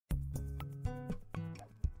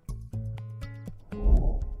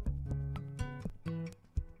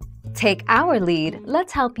Take our lead,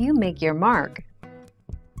 let's help you make your mark.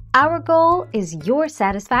 Our goal is your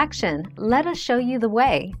satisfaction. Let us show you the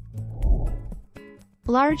way.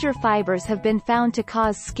 Larger fibers have been found to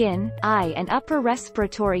cause skin, eye and upper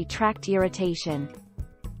respiratory tract irritation.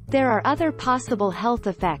 There are other possible health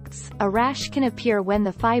effects. A rash can appear when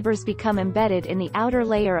the fibers become embedded in the outer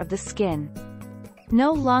layer of the skin.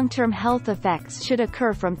 No long-term health effects should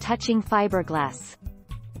occur from touching fiberglass.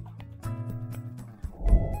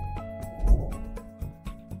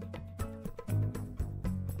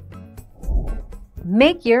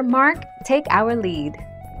 Make your mark, take our lead.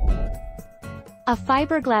 A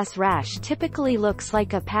fiberglass rash typically looks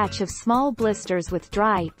like a patch of small blisters with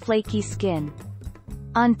dry, flaky skin.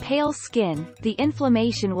 On pale skin, the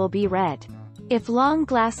inflammation will be red. If long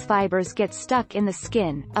glass fibers get stuck in the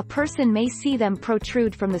skin, a person may see them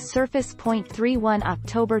protrude from the surface. 31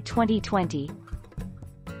 October 2020.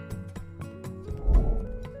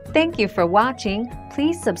 Thank you for watching.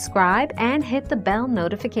 Please subscribe and hit the bell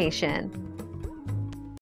notification.